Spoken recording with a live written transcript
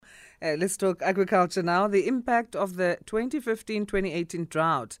Let's talk agriculture now. The impact of the 2015-2018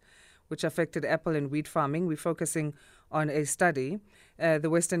 drought, which affected apple and wheat farming. We're focusing on a study. The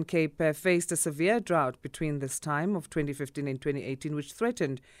Western Cape faced a severe drought between this time of 2015 and 2018, which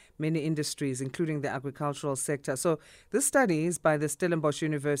threatened many industries, including the agricultural sector. So this study is by the Stellenbosch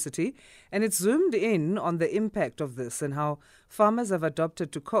University, and it zoomed in on the impact of this and how farmers have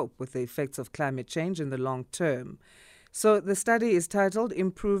adopted to cope with the effects of climate change in the long term. So the study is titled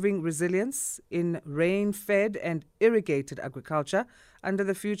Improving Resilience in Rain-Fed and Irrigated Agriculture Under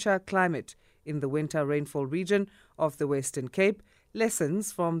the Future Climate in the Winter Rainfall Region of the Western Cape,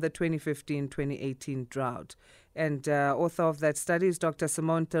 Lessons from the 2015-2018 Drought. And author of that study is Dr.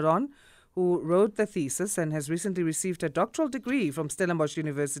 Simone Theron, who wrote the thesis and has recently received a doctoral degree from Stellenbosch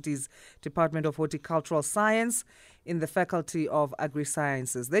University's Department of Horticultural Science in the Faculty of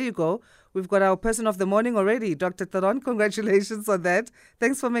Agri-Sciences. There you go. We've got our person of the morning already. Dr. Theron, congratulations on that.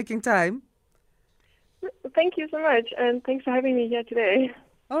 Thanks for making time. Thank you so much, and thanks for having me here today.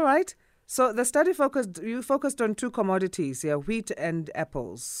 All right. So the study focused on two commodities, wheat and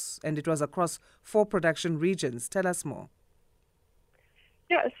apples, and it was across 4 production regions. Tell us more.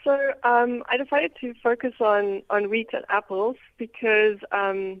 Yeah, so I decided to focus on wheat and apples because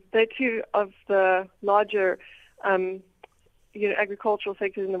they're two of the larger agricultural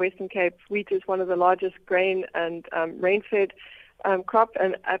sectors in the Western Cape. Wheat is one of the largest grain and rain-fed crop,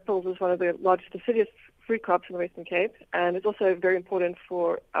 and apples is one of the largest deciduous fruit crops in the Western Cape, and it's also very important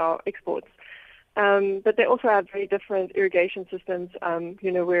for our exports. But they also have very different irrigation systems,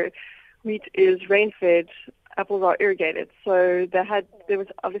 where wheat is rain-fed, apples are irrigated. So there had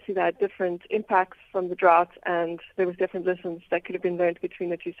different impacts from the drought, and there was different lessons that could have been learned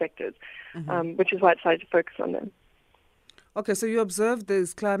between the two sectors, which is why I decided to focus on them. Okay, so you observed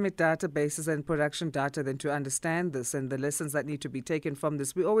these climate databases and production data then to understand this and the lessons that need to be taken from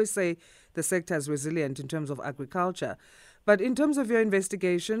this. We always say the sector is resilient in terms of agriculture. But in terms of your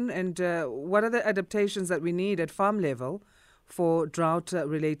investigation, and what are the adaptations that we need at farm level for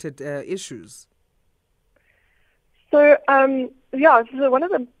drought-related issues? So one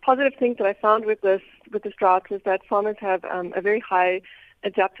of the positive things that I found with this drought was that farmers have a very high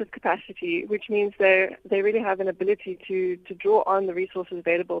adaptive capacity, which means they really have an ability to draw on the resources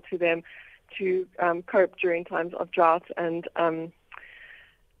available to them to cope during times of drought. And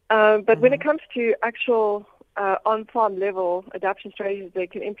but when it comes to actual on-farm level adaptation strategies they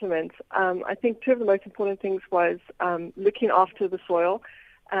can implement, I think two of the most important things was looking after the soil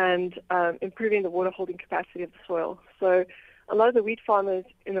and improving the water holding capacity of the soil. So a lot of the wheat farmers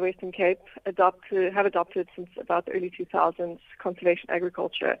in the Western Cape have adopted since about the early 2000s conservation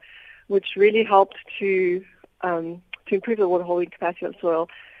agriculture, which really helped to improve the water holding capacity of the soil.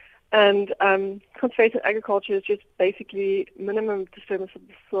 And conservation agriculture is just basically minimum disturbance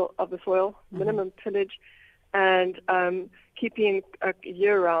of the soil, minimum tillage, and keeping a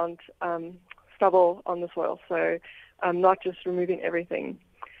year-round stubble on the soil. So not just removing everything.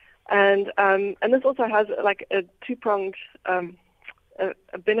 And this also has like a two-pronged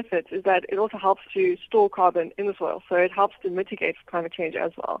benefit, is that it also helps to store carbon in the soil, so it helps to mitigate climate change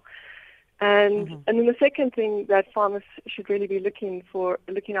as well. And then the second thing that farmers should really be looking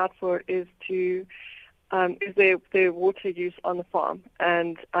out for is their water use on the farm,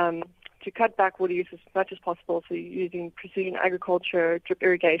 and to cut back water use as much as possible, so using precision agriculture, drip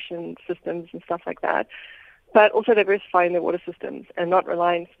irrigation systems and stuff like that. But also diversifying their water systems and not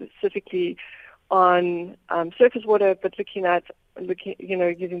relying specifically on surface water, but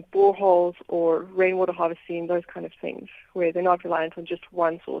using boreholes or rainwater harvesting, those kind of things, where they're not reliant on just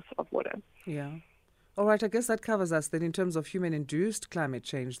one source of water. Yeah. All right, I guess that covers us then in terms of human-induced climate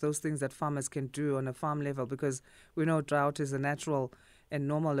change, those things that farmers can do on a farm level, because we know drought is a natural and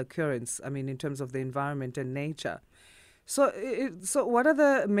normal occurrence, in terms of the environment and nature. So what are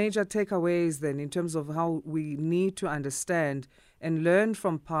the major takeaways then in terms of how we need to understand and learn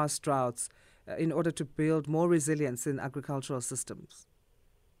from past droughts in order to build more resilience in agricultural systems?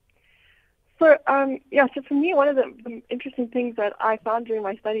 So for me, one of the interesting things that I found during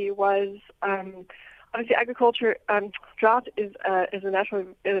my study was obviously agriculture. Drought is a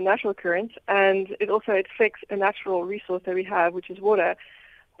natural occurrence, and it affects a natural resource that we have, which is water.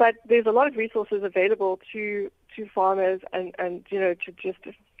 But there's a lot of resources available to farmers and to just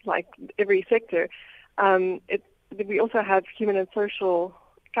like every sector. We also have human and social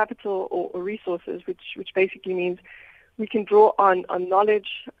capital or resources, which basically means we can draw on knowledge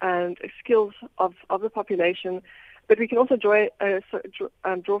and skills of the population, but we can also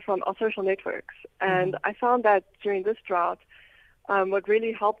draw from our social networks. And I found that during this drought, what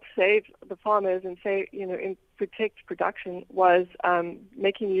really helped save the farmers and protect production was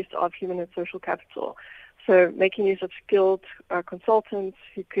making use of human and social capital. So making use of skilled consultants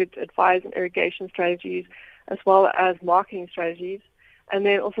who could advise on irrigation strategies as well as marketing strategies, and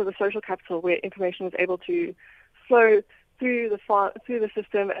then also the social capital where information was able to flow through the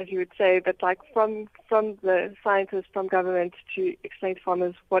system, as you would say, but like from the scientists, from government to explain to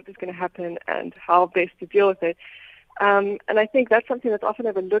farmers what is going to happen and how best to deal with it. And I think that's something that's often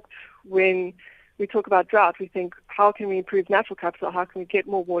overlooked when we talk about drought. We think, how can we improve natural capital? How can we get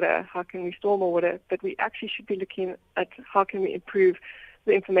more water? How can we store more water? But we actually should be looking at how can we improve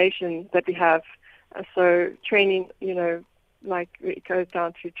the information that we have. So training, like it goes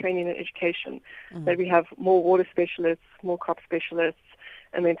down to training and education, that we have more water specialists, more crop specialists,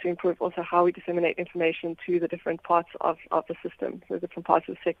 and then to improve also how we disseminate information to the different parts of the system, the different parts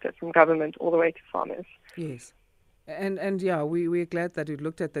of the sector, from government all the way to farmers. Yes. And yeah, we're glad that you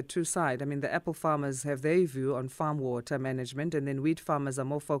looked at the two sides. I mean, the apple farmers have their view on farm water management, and then wheat farmers are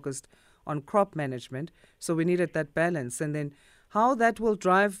more focused on crop management. So we needed that balance. And then how that will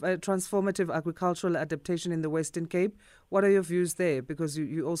drive transformative agricultural adaptation in the Western Cape. What are your views there? Because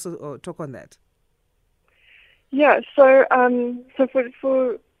you also talk on that. Yeah, so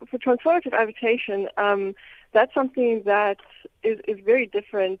for transformative adaptation, that's something that is very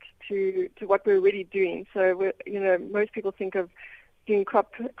different to what we're already doing. So most people think of doing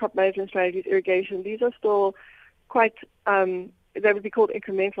crop management strategies, irrigation. These are still quite that would be called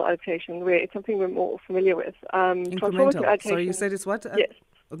incremental adaptation, where it's something we're more familiar with. Incremental. Sorry, you said it's what? Yes.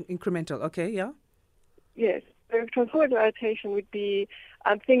 Incremental. Okay, yeah. Yes. So transformative adaptation would be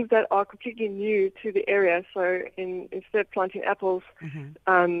things that are completely new to the area. So instead of planting apples,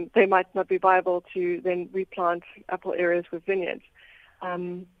 they might not be viable to then replant apple areas with vineyards.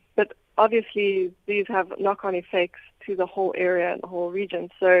 But obviously, these have knock-on effects to the whole area and the whole region.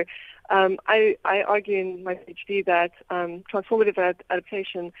 So I argue in my PhD that transformative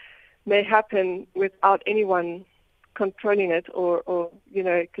adaptation may happen without anyone controlling it, or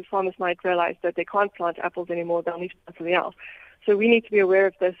because farmers might realize that they can't plant apples anymore, they'll need to plant something else. So we need to be aware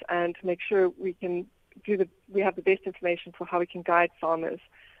of this and make sure we can we have the best information for how we can guide farmers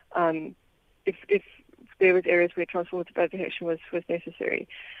if there was areas where transformative adaptation was necessary.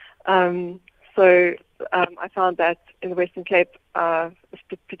 So I found that in the Western Cape,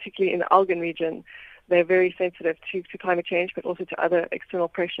 particularly in the Algon region, they're very sensitive to climate change, but also to other external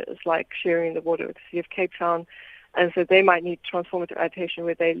pressures like sharing the water with the Sea of Cape Town. And so they might need transformative adaptation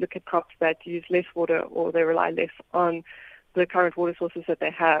where they look at crops that use less water or they rely less on the current water sources that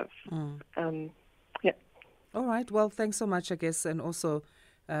they have. Yeah. All right. Well, thanks so much, I guess. And also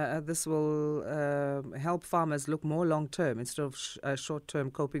this will help farmers look more long-term instead of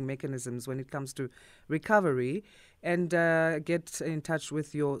short-term coping mechanisms when it comes to recovery, and get in touch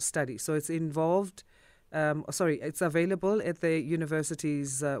with your study. So it's involved, it's available at the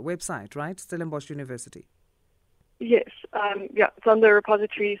university's website, right? Stellenbosch University. Yes. It's on the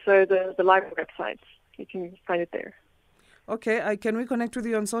repository, so the library website. You can find it there. Okay. Can we connect with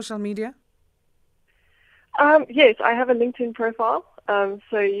you on social media? Yes, I have a LinkedIn profile.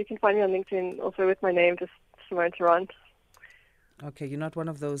 So you can find me on LinkedIn also with my name, just Simone Theron. Okay, you're not one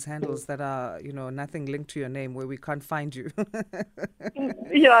of those handles that are, nothing linked to your name where we can't find you.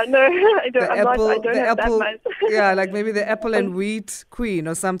 Yeah, no, I don't. I don't have that much. Yeah, like maybe the apple and wheat queen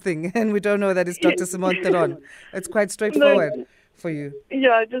or something, and we don't know that it's Dr. Simone Theron. It's quite straightforward for you.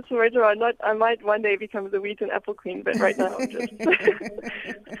 Yeah, just Simone Theron. I might one day become the wheat and apple queen, but right now I'm just.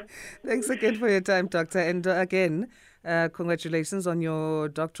 Thanks again for your time, Doctor, and again. Congratulations on your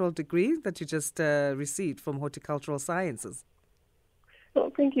doctoral degree that you just received from Horticultural Sciences. Well,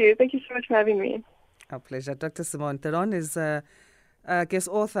 thank you. Thank you so much for having me. Our pleasure. Dr. Simone Theron is a guest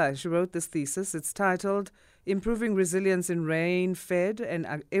author. She wrote this thesis. It's titled Improving Resilience in Rain-Fed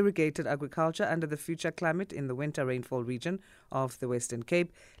and Irrigated Agriculture Under the Future Climate in the Winter Rainfall Region of the Western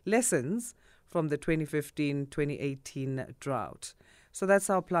Cape. Lessons from the 2015-2018 drought. So that's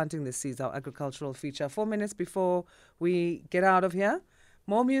our Planting the Seeds, our agricultural feature. 4 minutes before we get out of here,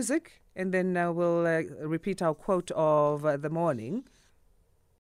 more music, and then we'll repeat our quote of the morning.